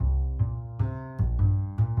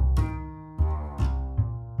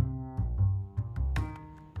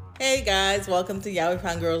Hey guys, welcome to Yaoi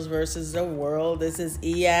Fangirls versus the World. This is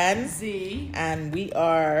Ian Z, and we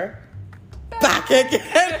are back again.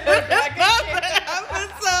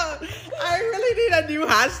 Episode. I really need a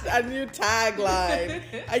new tagline.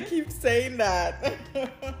 I keep saying that.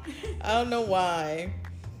 I don't know why,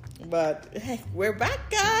 but hey, we're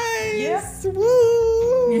back, guys. Yes. Woo!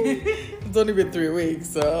 It's only been 3 weeks,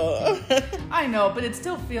 so I know, but it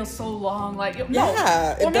still feels so long. Like it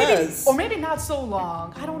does, or maybe not so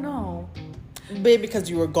long. I don't know. Maybe because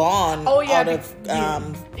you were gone out of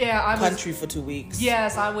country for 2 weeks.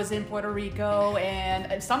 Yes, I was in Puerto Rico,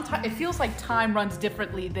 and sometimes it feels like time runs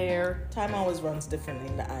differently there. Time always runs differently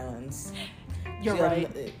in the islands. You're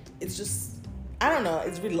right. It's just, I don't know,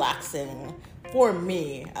 it's relaxing for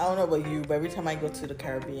me. I don't know about you, but every time I go to the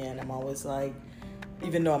Caribbean, I'm always like,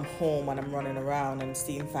 even though I'm home and I'm running around and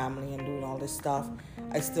seeing family and doing all this stuff,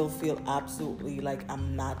 I still feel absolutely like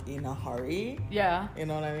I'm not in a hurry. Yeah. You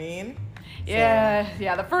know what I mean?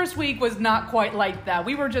 Yeah. The first week was not quite like that.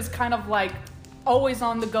 We were just kind of like always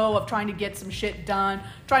on the go of trying to get some shit done,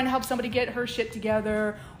 trying to help somebody get her shit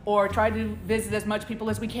together, or try to visit as much people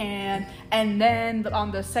as we can. And then on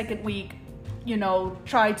the second week,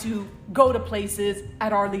 try to go to places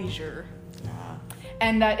at our leisure.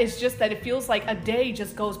 And that it's just that it feels like a day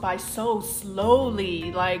just goes by so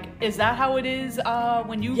slowly. Like, is that how it is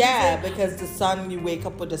when you visit? Because you wake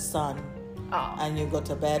up with the sun. Oh. And you go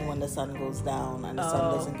to bed when the sun goes down, and the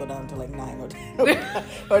sun doesn't go down till like 9 or 10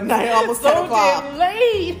 or 9, almost 10 o'clock. So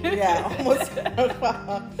late. Yeah, almost 10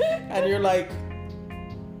 o'clock. And you're like,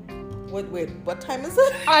 wait, what time is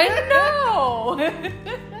it? I know.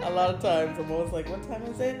 A lot of times I'm always like, what time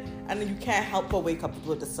is it? And you can't help but wake up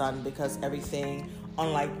with the sun, because everything,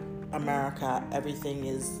 unlike America, everything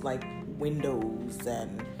is like windows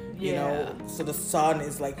and so the sun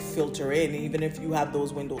is like filtering, even if you have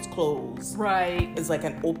those windows closed. Right. It's like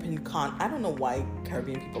an open I don't know why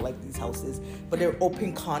Caribbean people like these houses, but they're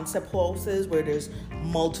open concept houses where there's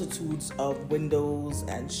multitudes of windows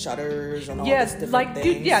and shutters and all this different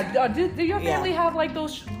things. Do your family have like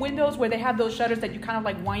those windows where they have those shutters that you kind of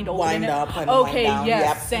like wind open? Wind up and wind down. Yes,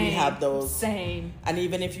 yep, same. We have those. Same. And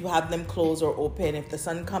even if you have them closed or open, if the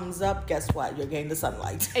sun comes up, guess what? You're getting the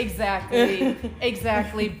sunlight.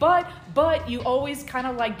 Exactly. But you always kind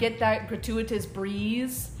of like get that gratuitous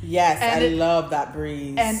breeze. Yes, I love that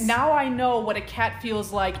breeze. And now I know what a cat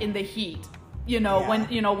feels like in the heat.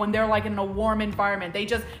 When they're like in a warm environment,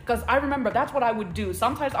 because I remember that's what I would do.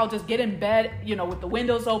 Sometimes I'll just get in bed, with the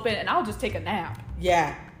windows open, and I'll just take a nap.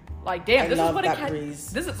 Yeah. Like, damn, this is what a cat. Breeze.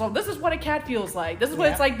 This is what a cat feels like. This is what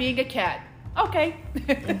it's like being a cat. Okay.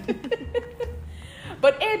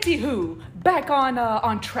 But anywho, back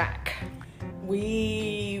on track.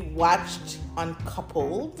 We watched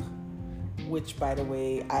Uncoupled, which, by the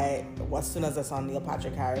way, as soon as I saw Neil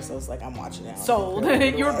Patrick Harris, I was like, I'm watching it. Sold.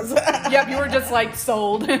 You were just like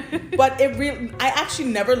sold. But I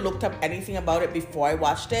actually never looked up anything about it before I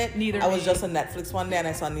watched it. Neither. I was just on Netflix one day and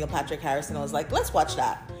I saw Neil Patrick Harris and I was like, let's watch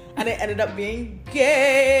that. And it ended up being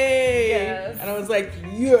gay. Yes. And I was like,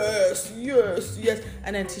 yes.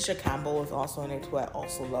 And then Tisha Campbell was also in it, who I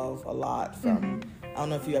also love a lot from, I don't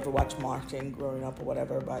know if you ever watched Martin growing up or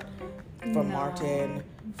whatever, but from Martin,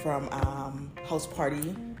 from House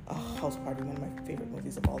Party. Oh, House Party, one of my favorite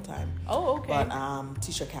movies of all time. Oh, okay. But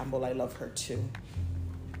Tisha Campbell, I love her too.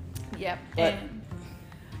 Yep.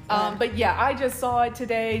 But yeah, I just saw it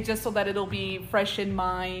today just so that it'll be fresh in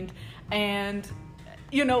mind. And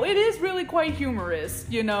it is really quite humorous,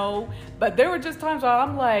 but there were just times where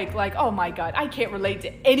I'm like, oh my God, I can't relate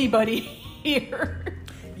to anybody here.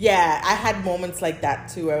 Yeah, I had moments like that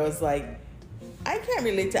too, where I was like, I couldn't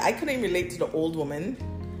relate to the old woman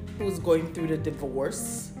who was going through the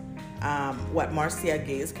divorce. Marcia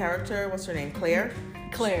Gay's character, what's her name? Claire?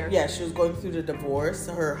 Yeah, she was going through the divorce.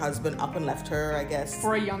 Her husband up and left her, I guess.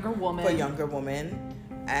 For a younger woman.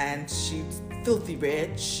 And she's filthy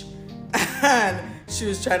rich. And she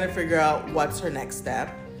was trying to figure out what's her next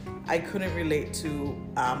step. I couldn't relate to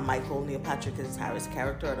Neil Patrick Harris'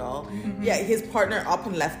 character at all. Mm-hmm. Yeah, his partner up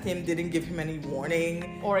and left him, didn't give him any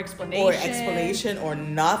warning. Or explanation. Or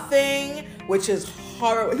nothing, which is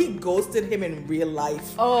horrible. He ghosted him in real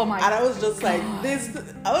life. Oh my God. And I was just like,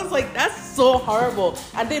 that's so horrible.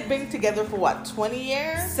 And they've been together for what, 20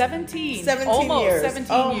 years? 17 Almost years. 17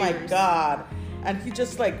 oh years. My God. And he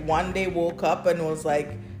just like one day woke up and was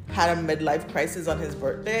like, had a midlife crisis on his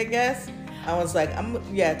birthday, I guess. I was like,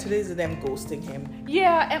 today's the day I'm ghosting him.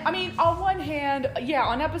 Yeah, and I mean, on one hand,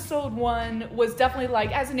 on episode 1 was definitely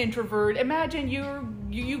like, as an introvert, imagine you're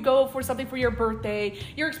you go for something for your birthday,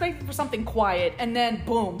 you're expecting for something quiet, and then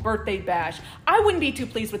boom, birthday bash. I wouldn't be too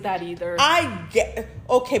pleased with that either.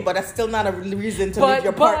 Okay, but that's still not a reason to leave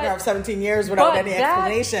your partner of 17 years without any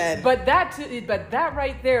explanation. But that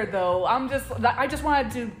right there, though, I just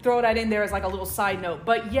wanted to throw that in there as like a little side note.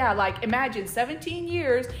 But yeah, like imagine 17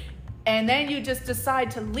 years, and then you just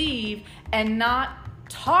decide to leave and not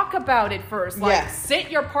talk about it first. Like,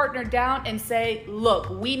 sit your partner down and say, look,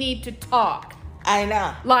 we need to talk. I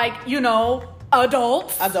know. Like,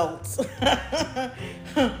 adults.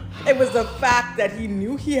 It was the fact that he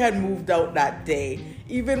knew he had moved out that day,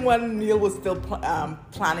 even when Neil was still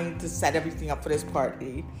planning to set everything up for this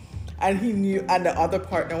party. And he knew, and the other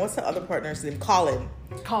partner, what's the other partner's name?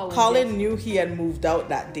 Colin knew he had moved out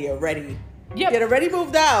that day already. Yep. He had already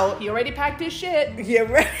moved out. He already packed his shit. He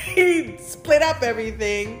already split up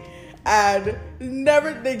everything. And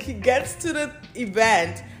he gets to the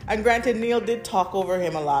event. And granted, Neil did talk over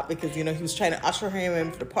him a lot because, he was trying to usher him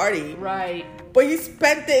in for the party. Right. But he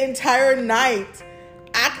spent the entire night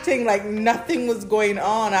acting like nothing was going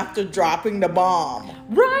on after dropping the bomb.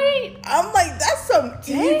 Right. I'm like, that's some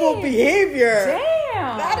evil behavior.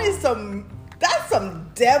 Damn. That's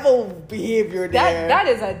some devil behavior there. That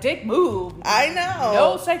is a dick move. I know.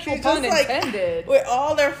 No sexual pun intended. With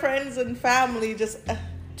all their friends and family just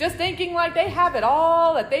thinking like they have it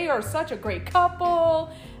all, that they are such a great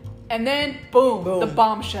couple. And then, boom, the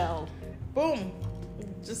bombshell. Boom.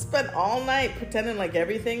 Just spent all night pretending like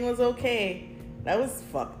everything was okay. That was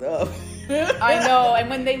fucked up. I know. And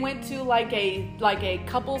when they went to like a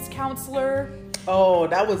couples counselor. Oh,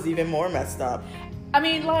 that was even more messed up. I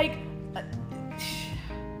mean, like,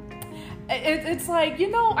 it's like,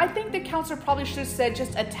 I think the counselor probably should have said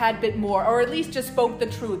just a tad bit more, or at least just spoke the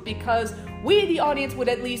truth, because we, the audience, would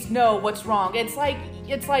at least know what's wrong. It's like,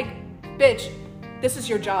 bitch, this is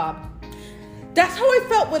your job. That's how I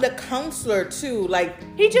felt with a counselor too. Like,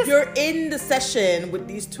 you're in the session with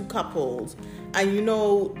these two couples, and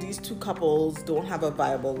these two couples don't have a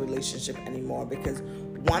viable relationship anymore because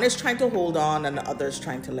one is trying to hold on and the other is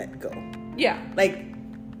trying to let go. Yeah. Like,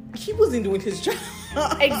 he wasn't doing his job.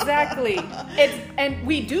 Exactly. And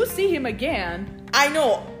we do see him again. I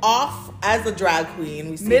know, off as a drag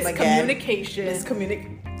queen. We see him again.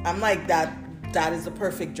 Miscommunication. I'm like, that is the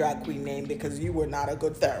perfect drag queen name because you were not a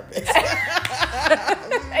good therapist.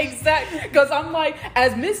 Exactly. Because I'm like,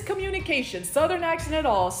 as miscommunication, Southern accent and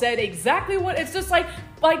all, said exactly what, it's just like,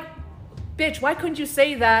 bitch, why couldn't you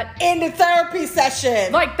say that in the therapy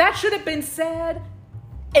session? Like, that should have been said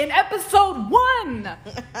in episode 1.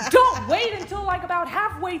 Don't wait until like about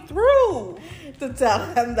halfway through to tell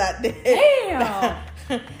him that day. Damn.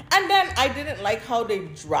 And then I didn't like how they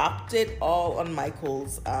dropped it all on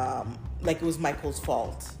Michael's, like it was Michael's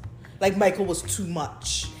fault. Like Michael was too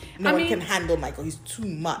much. No one can handle Michael. He's too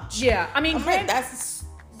much. Yeah, I mean, like, that's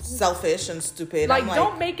selfish and stupid. Like,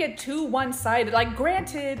 don't make it too one-sided. Like,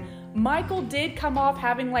 granted, Michael did come off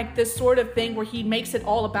having like this sort of thing where he makes it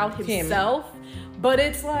all about himself. But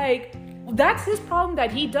it's like, that's his problem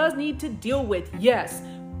that he does need to deal with, yes.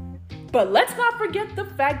 But let's not forget the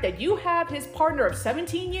fact that you have his partner of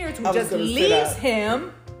 17 years who just leaves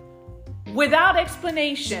him without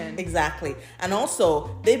explanation. Exactly. And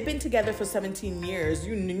also, they've been together for 17 years.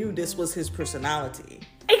 You knew this was his personality.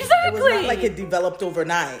 Exactly. It was not like it developed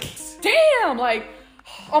overnight. Damn, like,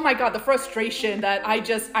 oh my God, the frustration that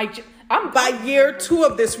I'm by year 2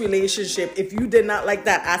 of this relationship, if you did not like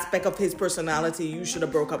that aspect of his personality, you should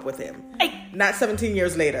have broke up with him. Not 17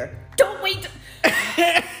 years later. Don't wait.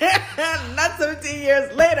 Not 17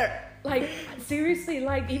 years later. Like, seriously,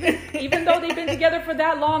 like, even though they've been together for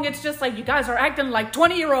that long, it's just like, you guys are acting like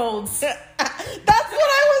 20-year-olds. That's what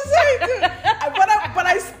I was saying, too. But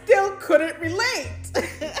I still couldn't relate.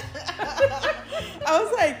 I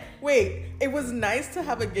was like, wait, it was nice to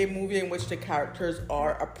have a gay movie in which the characters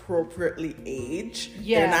are appropriately aged.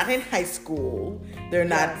 Yes. They're not in high school. They're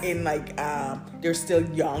not in, like, they're still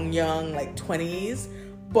young, like 20s.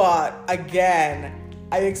 But, again,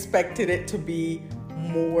 I expected it to be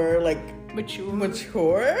more, like,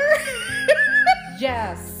 mature.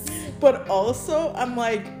 Yes. But also, I'm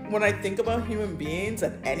like, when I think about human beings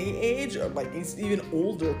at any age, or like even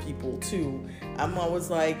older people too, I'm always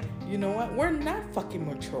like, you know what? We're not fucking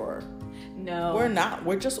mature. No. We're not.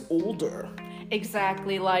 We're just older.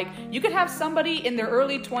 Exactly. Like, you could have somebody in their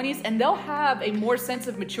early 20s and they'll have a more sense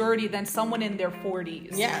of maturity than someone in their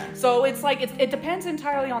 40s. Yeah. So it's like, it depends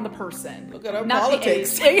entirely on the person. Look at our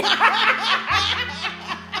politics. Look at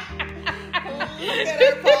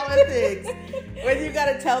our politics. When you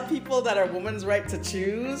gotta tell people that a woman's right to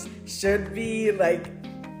choose should be like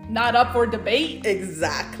not up for debate.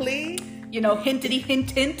 Exactly. hintity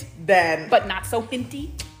hint, then but not so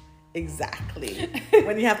hinty. exactly.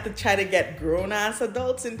 When you have to try to get grown-ass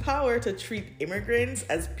adults in power to treat immigrants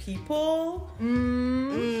as people,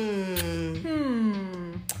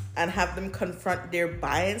 and have them confront their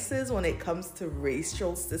biases when it comes to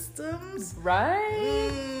racial systems,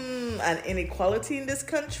 right? And inequality in this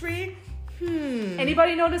country.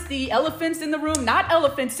 Anybody notice the elephants in the room? Not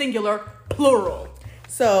elephant singular, plural.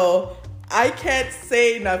 So I can't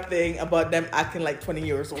say nothing about them acting like 20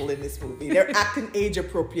 years old in this movie. They're acting age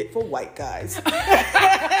appropriate for white guys.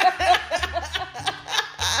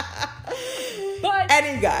 But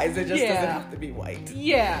any guys, it just doesn't have to be white.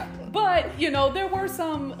 Yeah, but there were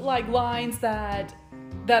some like lines that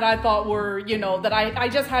I thought were that I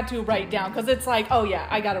just had to write down, because it's like, oh yeah,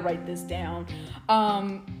 I gotta write this down.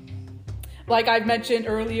 Like I mentioned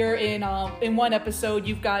earlier, in one episode,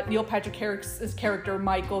 you've got Neil Patrick Harris's character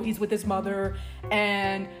Michael. He's with his mother,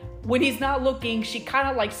 and when he's not looking, she kind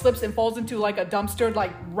of like slips and falls into like a dumpster,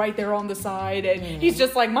 like right there on the side, and he's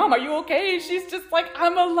just like, "Mom, are you okay?" And she's just like,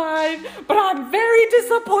 "I'm alive, but I'm very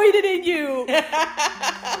disappointed in you."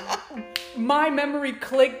 My memory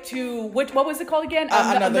clicked to what was it called again?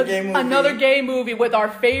 Another gay movie. Another gay movie with our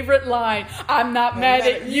favorite line: "I'm not mad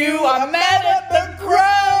at you, I'm mad at the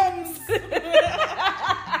crumbs."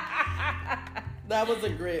 That was a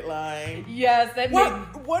great line. Yes, that made...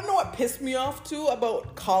 Wanna know what pissed me off too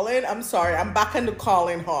about Colin? I'm sorry, I'm back into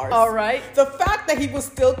Colin horse. All right. The fact that he was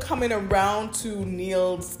still coming around to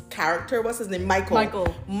Neil's character, what's his name?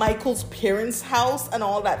 Michael's parents' house and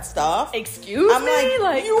all that stuff. Excuse me? I'm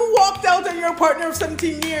like, you walked out on your partner of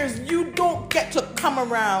 17 years. You don't get to come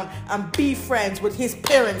around and be friends with his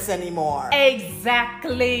parents anymore.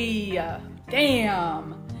 Exactly.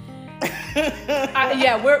 Damn.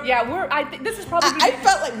 I think this is probably... I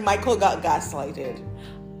felt like Michael got gaslighted.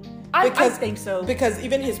 I think so. Because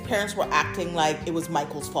even his parents were acting like it was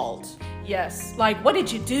Michael's fault. Yes. Like, what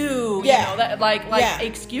did you do? Yeah.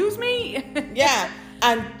 Excuse me? Yeah.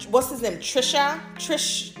 And what's his name? Tisha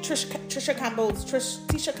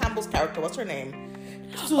Campbell's character. What's her name?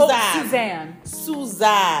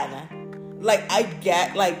 Suzanne. Like, I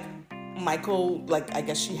get, like, Michael, like, I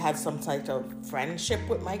guess she had some type of friendship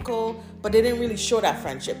with Michael, but they didn't really show that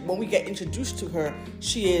friendship. When we get introduced to her,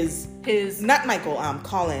 she is not Michael,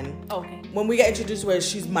 Colin. Okay. When we get introduced to her,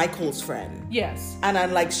 she's Michael's friend. Yes. And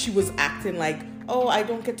then, like, she was acting like, oh, I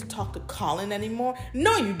don't get to talk to Colin anymore.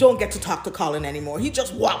 No, you don't get to talk to Colin anymore. He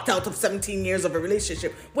just walked out of 17 years of a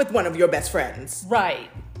relationship with one of your best friends.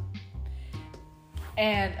 Right.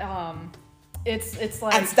 And it's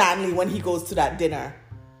like... And Stanley, when he goes to that dinner.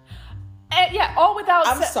 All without...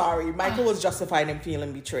 I'm sorry. Michael was justified in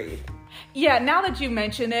feeling betrayed. Yeah, now that you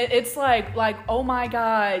mention it, it's like, oh my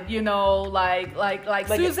God, like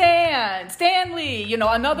Suzanne, Stanley,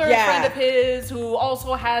 another friend of his who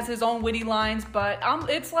also has his own witty lines, but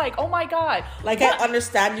it's like, oh my God. Like, I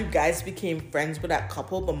understand you guys became friends with that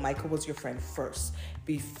couple, but Michael was your friend first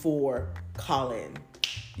before Colin.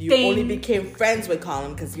 You only became friends with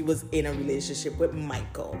Colin because he was in a relationship with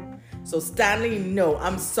Michael. So Stanley, no,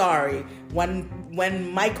 I'm sorry. When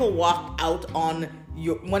Michael walked out on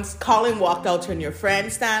once Colin walked out on your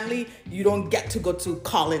friend Stanley, you don't get to go to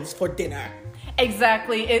Colin's for dinner.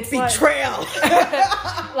 Exactly, it's betrayal.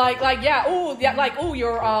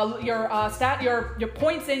 Your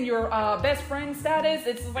points in your best friend status.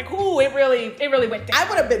 It's like, it really went down. I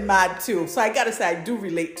would have been mad too. So I gotta say, I do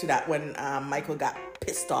relate to that when Michael got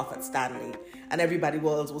pissed off at Stanley, and everybody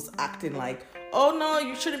was acting like, oh no,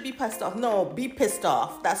 you shouldn't be pissed off. No, be pissed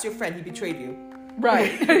off. That's your friend. He betrayed you.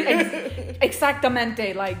 Right.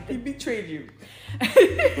 Exactamente. Like, he betrayed you.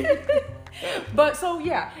 But so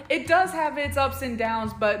yeah, it does have its ups and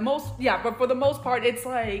downs, but for the most part, it's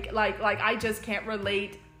like I just can't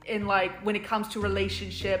relate in like when it comes to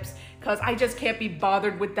relationships, because I just can't be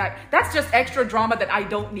bothered with that. That's just extra drama that I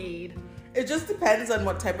don't need. It just depends on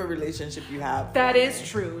what type of relationship you have. That is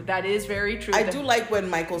true. That is very true. I do like when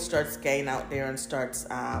Michael starts getting out there and starts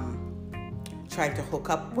trying to hook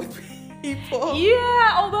up with people.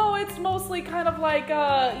 Yeah, although it's mostly kind of like,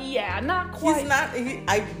 not quite. He's not.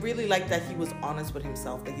 I really like that he was honest with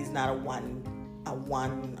himself. That he's not a one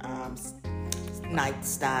night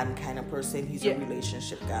stand kind of person. He's a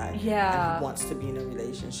relationship guy. Yeah, and he wants to be in a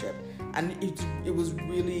relationship. And it was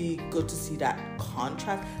really good to see that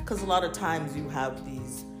contrast, because a lot of times you have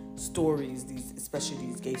these stories, especially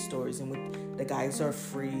these gay stories, in which the guys are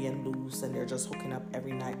free and loose and they're just hooking up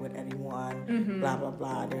every night with anyone, blah blah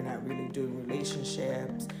blah. They're not really doing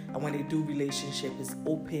relationships, and when they do relationship, it's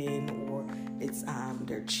open, or it's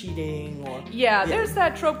they're cheating or there's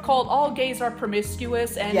that trope called all gays are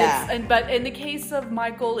promiscuous, and but in the case of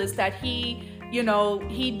Michael is that he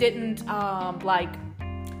didn't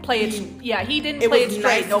play it. He didn't play it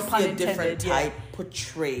straight. No pun intended. Different type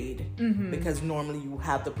portrayed because normally you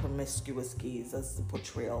have the promiscuous gays as the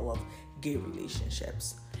portrayal of gay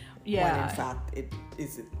relationships. Yeah. When in fact it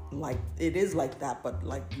is like that, but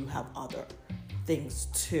like you have other things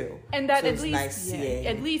too. And that so at least nice seeing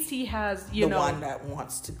at least he has the one that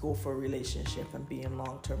wants to go for a relationship and be in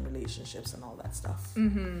long-term relationships and all that stuff.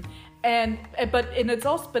 Mm-hmm. But it's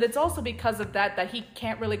also because of that he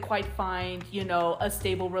can't really quite find a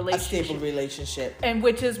stable relationship. And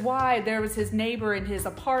which is why there was his neighbor in his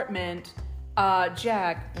apartment,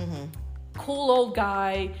 Jack, cool old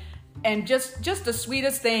guy. And just the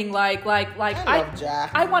sweetest thing, like I love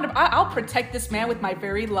Jack. I'll protect this man with my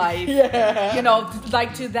very life.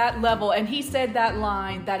 Like to that level. And he said that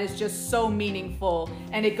line that is just so meaningful.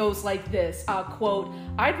 And it goes like this, quote,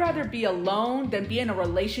 "I'd rather be alone than be in a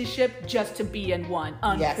relationship just to be in one,"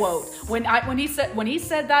 unquote. Yes. When he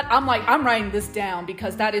said that, I'm like, I'm writing this down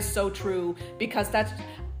because that is so true. Because that's,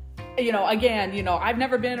 again, I've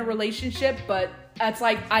never been in a relationship, but that's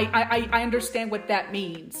like, I understand what that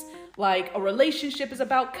means. Like, a relationship is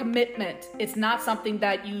about commitment. It's not something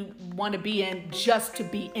that you want to be in just to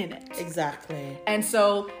be in it. Exactly. And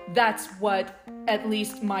so that's what at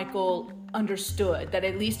least Michael understood. That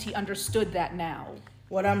at least he understood that now.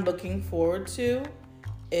 What I'm looking forward to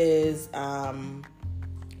is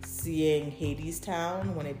seeing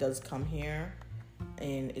Hadestown when it does come here.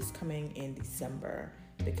 And it's coming in December.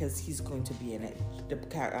 Because he's going to be in it. The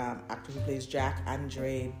actor who plays Jack,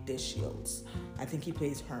 Andre Deshields. I think he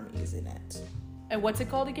plays Hermes in it. And what's it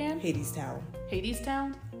called again? Hadestown.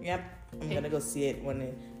 Hadestown? Yep. I'm going to go see it when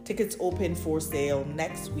the tickets open for sale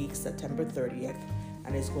next week, September 30th.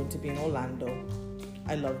 And it's going to be in Orlando.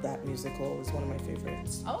 I love that musical. It's one of my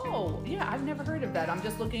favorites. Oh, yeah. I've never heard of that. I'm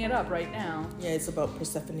just looking it up right now. Yeah, it's about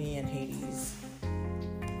Persephone and Hades.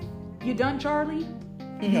 You done, Charlie?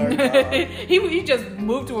 No. he just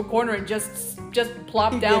moved to a corner and just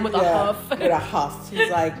plopped down with a huff. With a huff.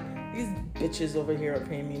 He's like, these bitches over here are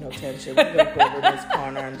paying me no attention. We're going to go over this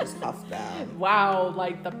corner and just huff down. Wow,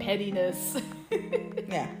 like the pettiness.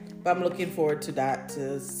 Yeah, but I'm looking forward to that,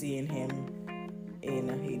 to seeing him in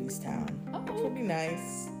Hadestown. Oh. It will be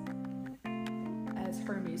nice. As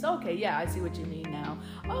Hermes. Okay, yeah, I see what you mean now.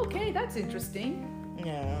 Okay, that's interesting.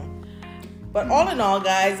 Yeah. But all in all,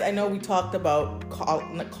 guys, I know we talked about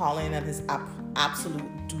Colin and his absolute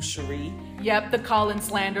douchery. Yep, the Colin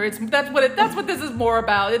slander. That's what this is more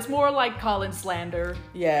about. It's more like Colin slander.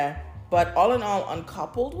 Yeah, but all in all,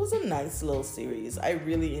 Uncoupled was a nice little series. I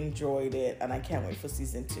really enjoyed it, and I can't wait for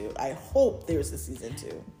season 2. I hope there's a season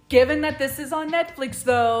 2. Given that this is on Netflix,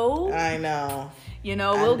 though. I know.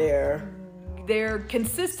 Their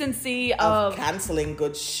consistency of canceling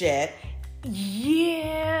good shit.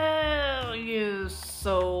 Yeah.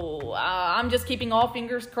 So I'm just keeping all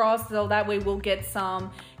fingers crossed, so that way we'll get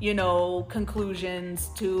some, conclusions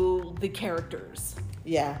to the characters.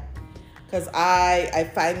 Yeah, because I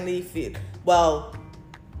finally feel, well,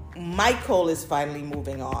 Michael is finally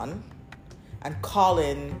moving on, and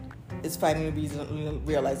Colin is finally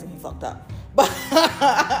realizing he fucked up. But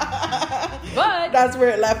that's where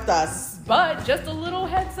it left us. But just a little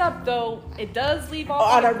heads up, though, it does leave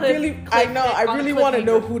off. I really want to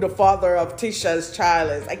know who the father of Tisha's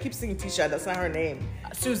child is. I keep saying Tisha, that's not her name.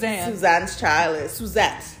 Suzanne. Suzanne's child is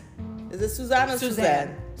Suzette. Is it Suzanne or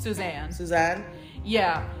Suzanne? Suzanne.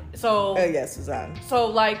 Yeah. So. Yeah, Suzanne. So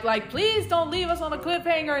like, please don't leave us on a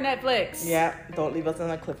cliffhanger, Netflix. Yeah, don't leave us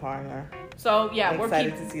on a cliffhanger. So yeah, we're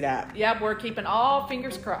excited to see that. Yeah, we're keeping all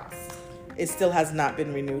fingers crossed. It still has not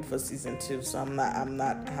been renewed for season 2, so I'm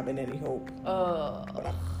not having any hope.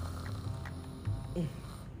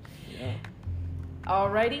 Yeah.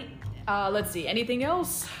 Alrighty. Let's see. Anything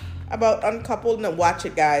else about Uncoupled? No, watch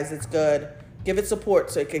it, guys. It's good. Give it support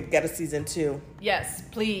so it can get a season 2. Yes,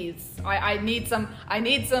 please. I need some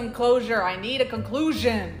closure. I need a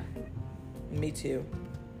conclusion. Me too.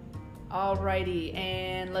 Alrighty,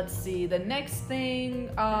 and let's see. The next thing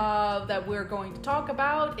that we're going to talk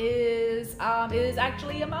about is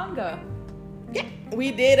actually a manga. Yeah,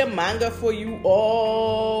 we did a manga for you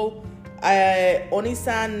all.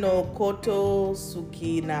 Onisan no Koto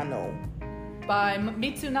Suki Nano by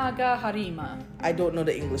Mitsunaga Harima. I don't know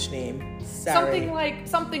the English name. Sorry.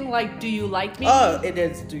 Something like Do You Like Me? Oh, it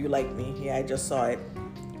is Do You Like Me? Yeah, I just saw it.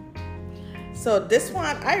 So this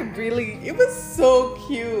one, it was so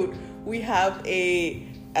cute. We have a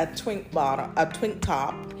twink bottom, a twink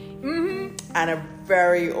top. Mm-hmm. And a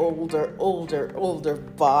very older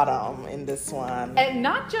bottom in this one. And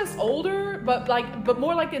not just older, but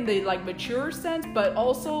more like in the like mature sense, but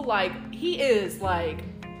also like he is like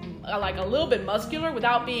a little bit muscular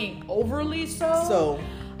without being overly so.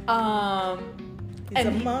 He's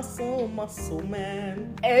a muscle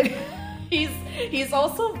man. And he's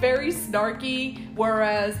also very snarky,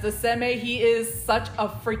 whereas the Seme, he is such a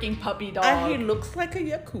freaking puppy dog. And he looks like a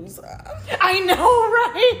Yakuza. I know,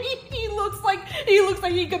 right? He looks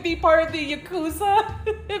like he could be part of the Yakuza.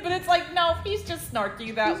 But it's like, no, he's just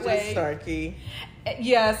snarky that way. He's just snarky.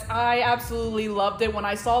 Yes, I absolutely loved it. When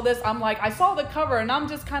I saw this, I'm like, I saw the cover and I'm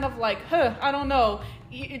just kind of like, I don't know.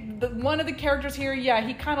 One of the characters here, yeah,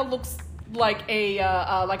 he kind of looks like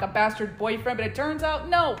a bastard boyfriend, but it turns out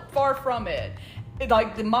no, far from it.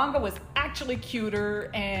 Like the manga was actually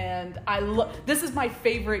cuter, and this is my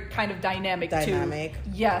favorite kind of dynamic too.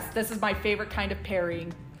 Yes, this is my favorite kind of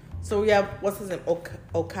pairing. So we have, what's his name,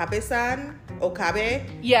 Okabe-san? Okabe?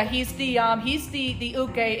 Yeah, he's the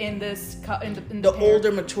uke in this in the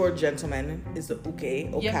older mature gentleman is the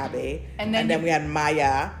uke, Okabe. Yep. And then we had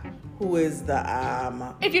Maya, who is the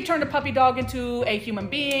if you turn a puppy dog into a human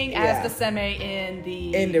being, as the Seme in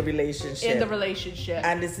the relationship.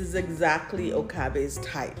 And this is exactly Okabe's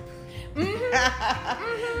type.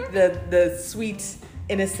 Mm-hmm. The sweet,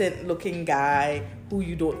 innocent looking guy who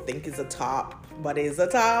you don't think is a top, but is a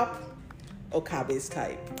top. Okabe's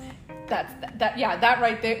type. That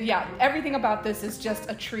right there. Yeah, everything about this is just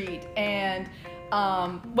a treat. And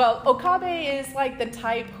Okabe is like the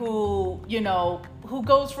type who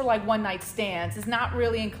goes for like one night stands, is not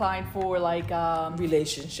really inclined for like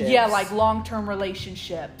relationships. Yeah, like long-term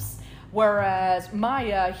relationships. Whereas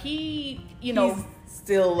Maya, he's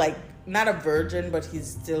still like not a virgin, but he's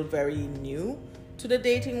still very new to the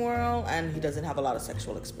dating world, and he doesn't have a lot of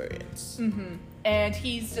sexual experience. Mm-hmm. And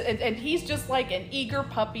he's just like an eager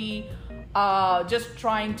puppy, just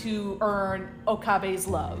trying to earn Okabe's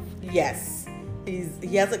love. Yes.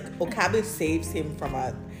 Okabe saves him from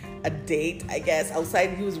a date, I guess.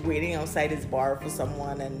 He was waiting outside his bar for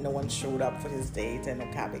someone, and no one showed up for his date, and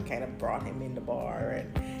Okabe kind of brought him in the bar,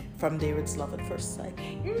 and from there it's love at first sight.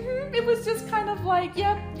 Mm-hmm. It was just kind of like,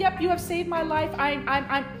 yep, you have saved my life.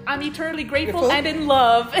 I'm eternally grateful and in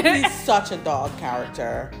love. He's such a dog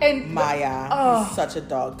character. And Maya, he's such a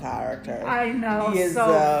dog character. I know, he is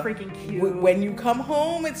so freaking cute. When you come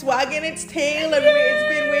home, it's wagging its tail, and it's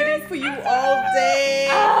been waiting for you all day.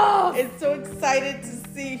 Oh. It's so excited to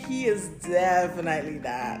see. He is definitely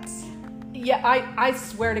that. Yeah, I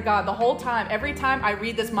swear to God, the whole time, every time I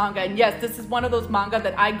read this manga, and yes, this is one of those manga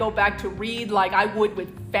that I go back to read like I would with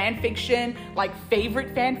fan fiction, like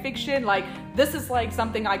favorite fan fiction. Like, this is like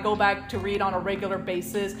something I go back to read on a regular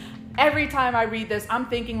basis. Every time I read this, I'm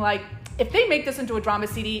thinking like, if they make this into a drama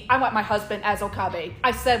CD, I want my husband as Okabe.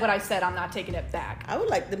 I said what I said, I'm not taking it back. I would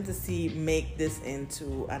like them to make this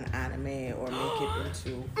into an anime, or make it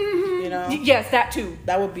into, mm-hmm. Yes, that too.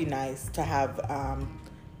 That would be nice to have,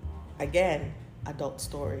 again, adult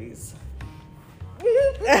stories.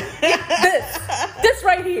 this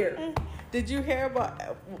right here. Did you hear about,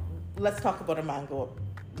 let's talk about a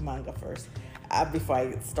manga first, before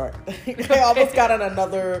I start. I almost got on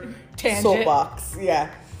another tangent. Soapbox. Yeah.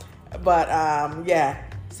 But,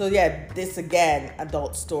 So, this again,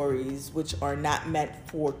 adult stories, which are not meant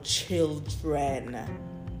for children.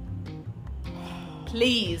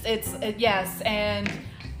 Please. Yes. And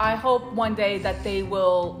I hope one day that they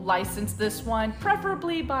will license this one,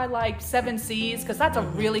 preferably by like 7 Seas, because that's a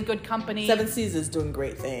really good company. 7 Seas is doing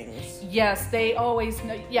great things. Yes, they always,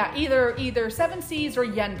 either 7 Seas or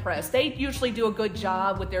Yen Press. They usually do a good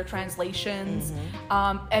job with their translations,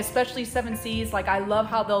 especially 7 Seas. Like, I love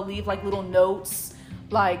how they'll leave like little notes,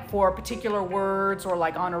 like for particular words or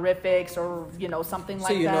like honorifics or something like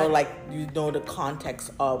that. So you know the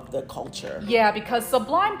context of the culture. Yeah, because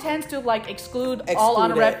Sublime tends to like exclude all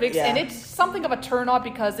honorifics, and it's something of a turn off,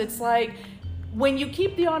 because it's like when you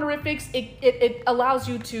keep the honorifics, it allows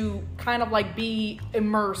you to kind of like be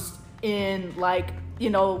immersed in like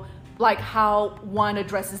how one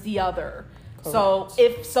addresses the other. Correct. So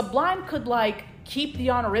if Sublime could like keep the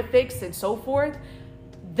honorifics and so forth,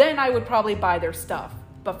 then I would probably buy their stuff.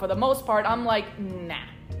 But for the most part, I'm like, nah.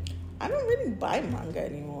 I don't really buy manga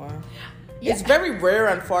anymore. Yeah. It's very rare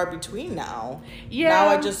and far between now. Yeah. Now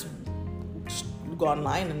I just go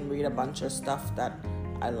online and read a bunch of stuff that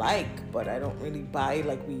I like, but I don't really buy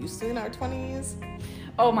like we used to in our 20s.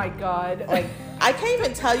 Oh my God. Like, I can't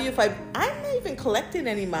even tell you if I'm not even collecting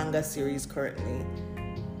any manga series currently.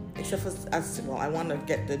 Except for, I want to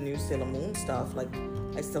get the new Sailor Moon stuff. Like,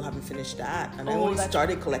 I still haven't finished that. And I only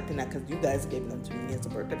started collecting that because you guys gave them to me as a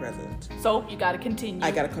birthday present. So, you got to continue.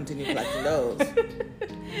 I got to continue collecting those.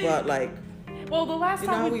 But, like... Well, the last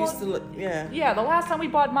time we bought... Yeah, the last time we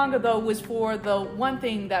bought manga, though, was for the one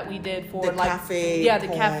thing that we did for, the cafe. Yeah, the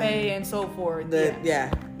cafe and so forth.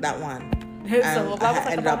 Yeah, that one. So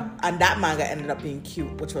and that manga ended up being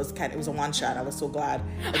cute, which was it was a one shot. I was so glad.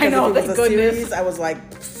 I know, if it was thank a goodness. series, I was like,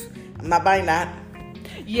 I'm not buying that.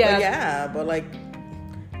 Yeah. But like,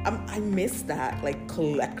 I miss that, like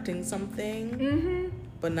collecting something. Mm-hmm.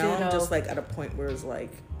 But now I'm just like at a point where it's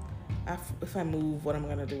like, if I move, what am I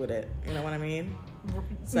gonna do with it? You know what I mean?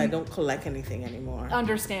 So I don't collect anything anymore.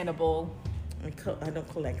 Understandable. I don't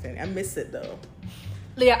collect anything. I miss it though.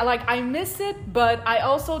 Yeah, like I miss it, but I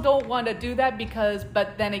also don't want to do that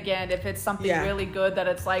but then again, if it's something really good that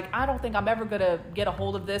it's like, I don't think I'm ever gonna get a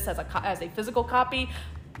hold of this as a physical copy,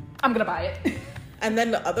 I'm gonna buy it. And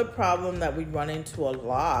then the other problem that we run into a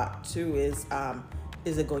lot too is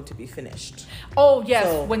it going to be finished? Oh yes,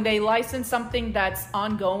 so, when they license something that's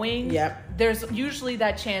ongoing, there's usually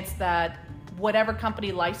that chance that whatever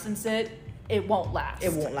company licensed it won't last.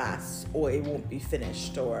 It won't last, or it won't be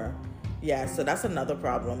finished, or. Yeah, so that's another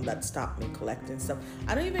problem that stopped me collecting stuff.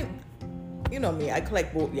 I don't even, you know me, I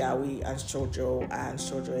collect both yaoi and shoujo and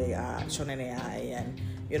shonen AI and,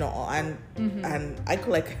 you know, and I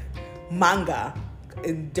collect manga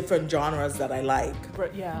in different genres that I like.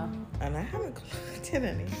 Yeah. And I haven't collected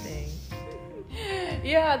anything.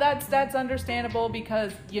 Yeah, that's understandable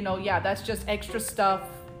because, you know, that's just extra stuff.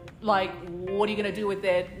 Like, what are you going to do with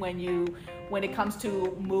it when it comes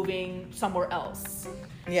to moving somewhere else?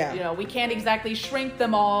 Yeah. You know, we can't exactly shrink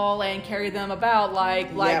them all and carry them about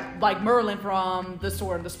like Merlin from The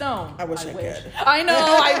Sword and the Stone. I wish I could. I know,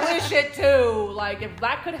 I wish it too. Like, if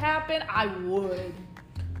that could happen, I would.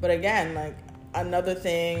 But again, like, another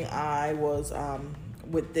thing I was,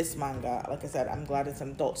 with this manga, like I said, I'm glad it's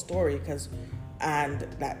an adult story and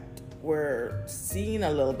that we're seeing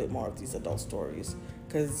a little bit more of these adult stories.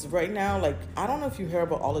 Because right now, like, I don't know if you hear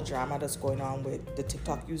about all the drama that's going on with the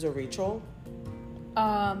TikTok user Rachel.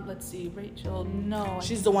 Let's see, Rachel. No,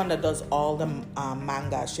 she's the one that does all the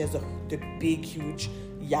manga. She has the big, huge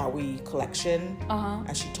yaoi collection,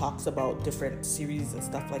 and she talks about different series and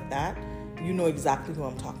stuff like that. You know exactly who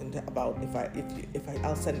I'm talking about. If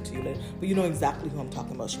I'll send it to you later. But you know exactly who I'm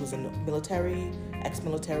talking about. She was in the military,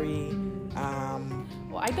 ex-military.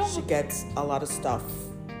 Well, I don't. She gets a lot of stuff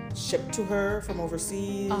shipped to her from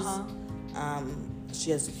overseas.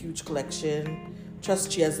 She has a huge collection.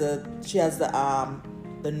 Just she has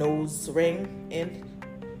the nose ring in.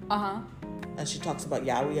 And she talks about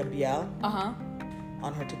yaoi and BL.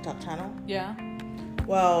 On her TikTok channel. Yeah.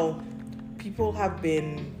 Well, people have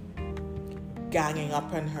been ganging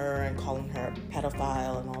up on her and calling her a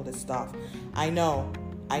pedophile and all this stuff. I know.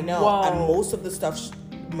 Whoa. And most of the stuff,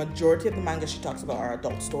 majority of the manga she talks about are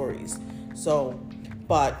adult stories. So,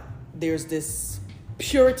 but there's this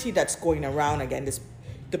purity that's going around again.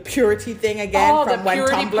 The purity thing again from when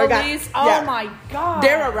Tumblr police. Oh my God.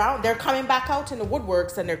 They're around. They're coming back out in the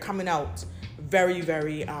woodworks and they're coming out very,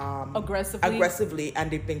 very aggressively, and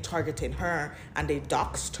they've been targeting her and they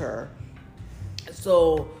doxed her.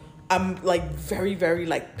 So I'm like very, very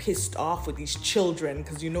like pissed off with these children,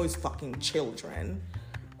 because you know it's fucking children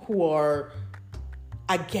who are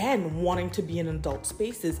again wanting to be in adult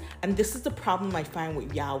spaces. And this is the problem I find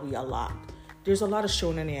with yaoi a lot. There's a lot of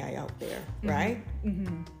shonen AI out there, right?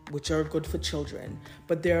 Which are good for children.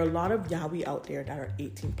 But there are a lot of yaoi out there that are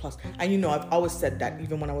 18 plus. And you know, I've always said that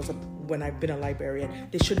even when I've been a librarian,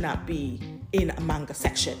 they should not be in a manga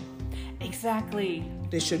section. Exactly.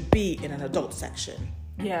 They should be in an adult section.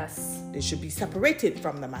 Yes. They should be separated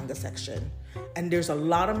from the manga section. And there's a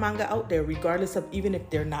lot of manga out there, regardless of even if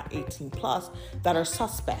they're not 18 plus, that are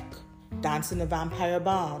suspect. Dancing the Vampire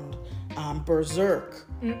Bond, Berserk.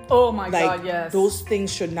 Oh my God, yes. Those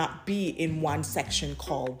things should not be in one section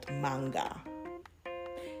called manga.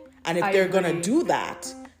 And if they're going to do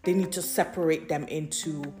that, they need to separate them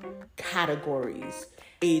into categories,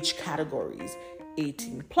 age categories,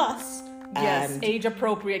 18 plus. Yes, age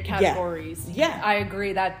appropriate categories. Yeah. I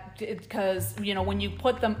agree that, because, you know, when you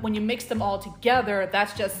mix them all together,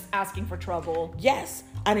 that's just asking for trouble. Yes.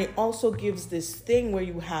 And it also gives this thing where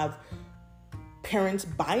you have parents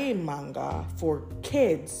buying manga for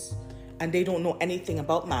kids and they don't know anything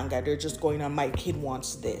about manga. They're just going on, my kid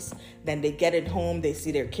wants this. Then they get it home, they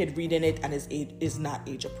see their kid reading it, and it is not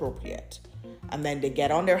age appropriate. And then they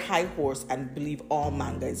get on their high horse and believe all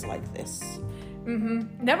manga is like this.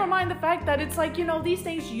 Never mind the fact that it's like, these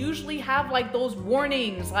things usually have like those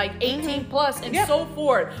warnings, like 18 plus and so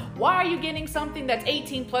forth. Why are you getting something that's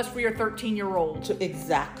 18 plus for your 13-year-old?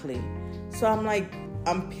 Exactly. So I'm like,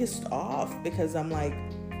 I'm pissed off because I'm like,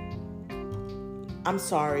 I'm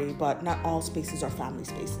sorry, but not all spaces are family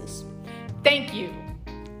spaces. Thank you.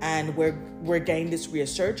 And we're getting this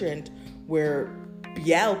resurgent where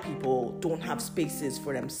BL people don't have spaces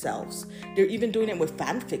for themselves. They're even doing it with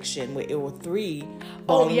fan fiction with AO3.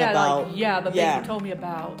 Oh yeah, the thing you told me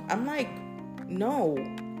about. I'm like, no,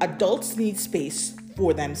 adults need space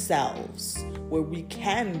for themselves where we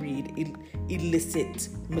can read illicit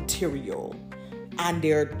material and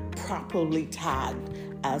they're properly tagged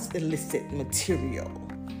as illicit material.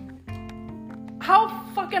 How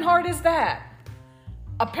fucking hard is that?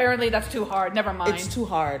 Apparently that's too hard. Never mind. It's too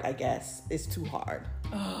hard, I guess. It's too hard.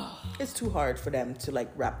 It's too hard for them to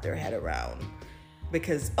like wrap their head around.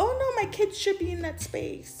 Because, oh no, my kid should be in that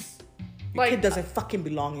space. Your kid doesn't fucking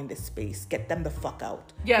belong in this space. Get them the fuck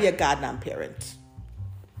out. Yeah. Be a goddamn parent.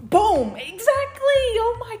 Boom. Exactly.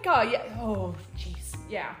 Oh my God. Yeah. Oh, jeez.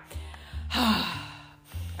 Yeah.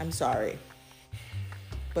 I'm sorry.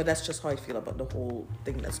 But that's just how I feel about the whole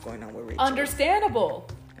thing that's going on with Rachel. Understandable.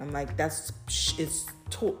 I'm like, it's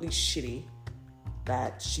totally shitty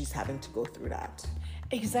that she's having to go through that.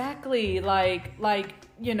 Exactly. Like,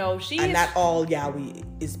 she and not all yaoi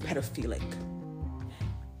is pedophilic.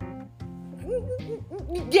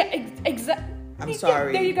 Yeah, exactly. I'm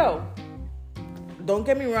sorry. Yeah, there you go. Don't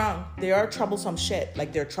get me wrong. There are troublesome shit.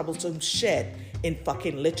 Like, there are troublesome shit in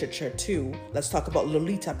fucking literature, too. Let's talk about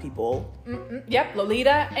Lolita, people. Yep,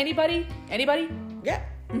 Lolita. Anybody? Yeah.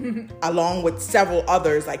 Along with several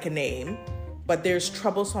others I can name. But there's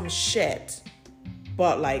troublesome shit.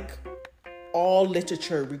 But, like, all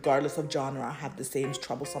literature, regardless of genre, have the same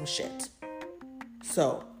troublesome shit.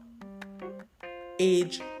 So,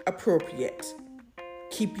 age appropriate.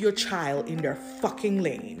 Keep your child in their fucking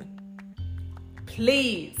lane.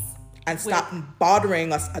 Please. And stop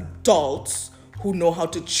bothering us adults who know how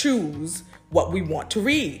to choose what we want to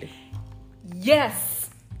read. Yes.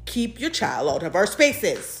 Keep your child out of our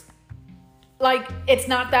spaces. Like, it's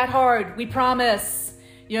not that hard. We promise.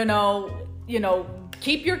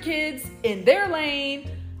 Keep your kids in their lane.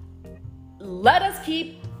 Let us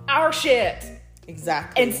keep our shit.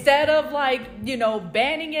 Exactly. Instead of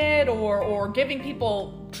banning it or giving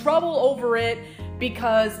people trouble over it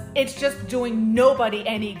because it's just doing nobody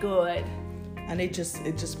any good. And it just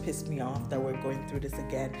pissed me off that we're going through this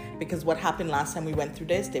again. Because what happened last time we went through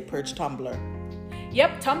this, they purged Tumblr.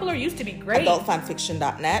 Yep, Tumblr used to be great.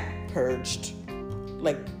 Adultfanfiction.net purged.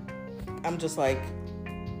 Like, I'm just like...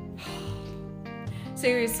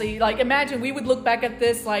 Seriously, imagine we would look back at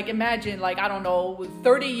this, I don't know,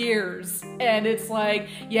 30 years, and it's like,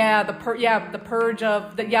 the Tumblr purge.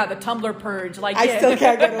 I still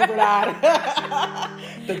can't get over that.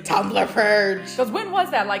 The Tumblr purge. Because when was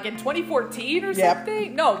that? In 2014 or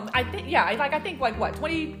something? No, I think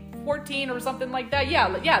 2014 or something like that.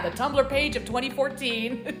 Yeah, the Tumblr page of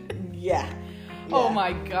 2014. Yeah. Oh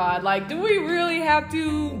my God, do we really have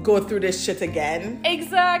to go through this shit again?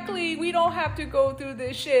 Exactly. We don't have to go through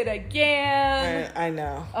this shit again. I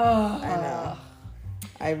know. I know.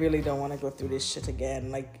 I really don't want to go through this shit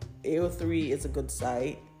again. AO3 is a good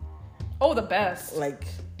site. Oh, the best.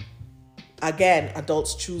 Again,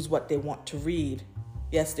 adults choose what they want to read.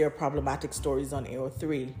 Yes, there are problematic stories on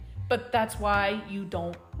AO3. But that's why you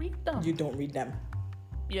don't read them. You don't read them.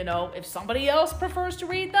 If somebody else prefers to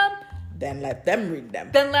read them, then let them read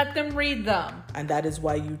them. And that is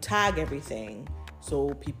why you tag everything.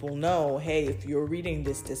 So people know, hey, if you're reading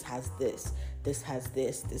this, this has this. This has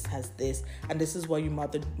this. This has this. And this is why you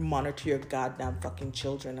monitor your goddamn fucking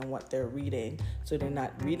children and what they're reading. So they're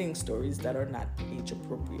not reading stories that are not age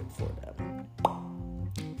appropriate for them.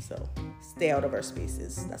 So stay out of our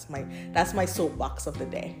spaces. That's my soapbox of the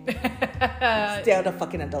day. Stay out of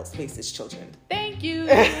fucking adult spaces, children. Thank you.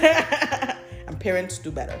 And parents,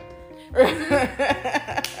 do better.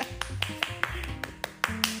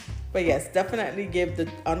 But yes, definitely give the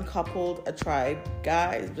Uncoupled a try,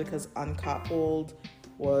 guys, because Uncoupled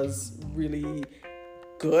was really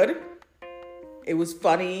good. It was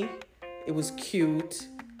funny. It was cute.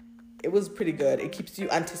 It was pretty good. It keeps you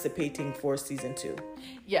anticipating for season 2.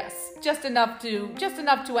 Yes, just enough to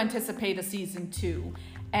anticipate a season 2.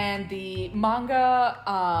 And the manga,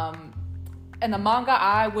 I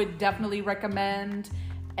would definitely recommend.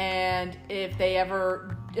 And if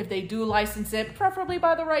they do license it, preferably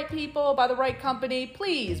by the right people, by the right company,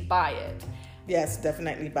 please buy it. Yes,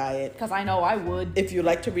 definitely buy it. Because I know I would. If you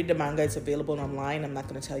like to read the manga, it's available online. I'm not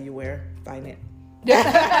going to tell you where. Find it.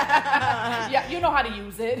 Yeah, you know how to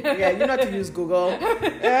use it. Yeah, you know how to use Google.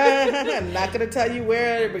 I'm not gonna tell you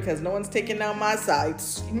where because no one's taking down my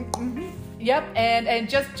sites. Yep, and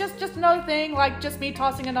just another thing, like just me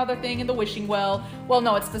tossing another thing in the wishing well. Well,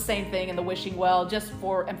 no, it's the same thing in the wishing well, just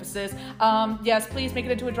for emphasis. Yes, please make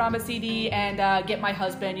it into a drama CD and get my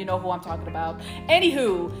husband. You know who I'm talking about.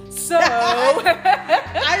 Anywho, so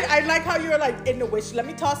I like how you're like in the wish. Let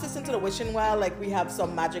me toss this into the wishing well. Like we have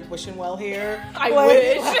some magic wishing well here. I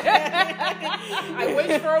wish. I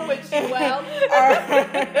wish for a wishing well.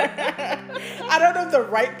 I don't know if the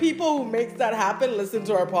right people who makes that happen listen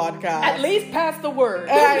to our podcast. At least pass the word.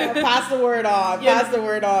 Pass the word on. Yeah. Pass the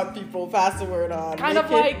word on, people. Pass the word on. Kind of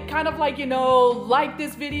like, like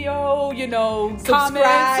this video,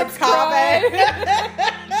 subscribe. comment.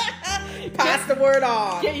 Pass the word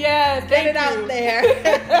on. Yes, Get it out there.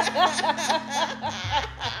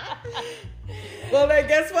 Well, then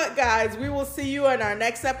guess what, guys? We will see you in our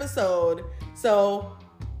next episode. So,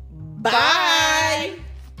 bye.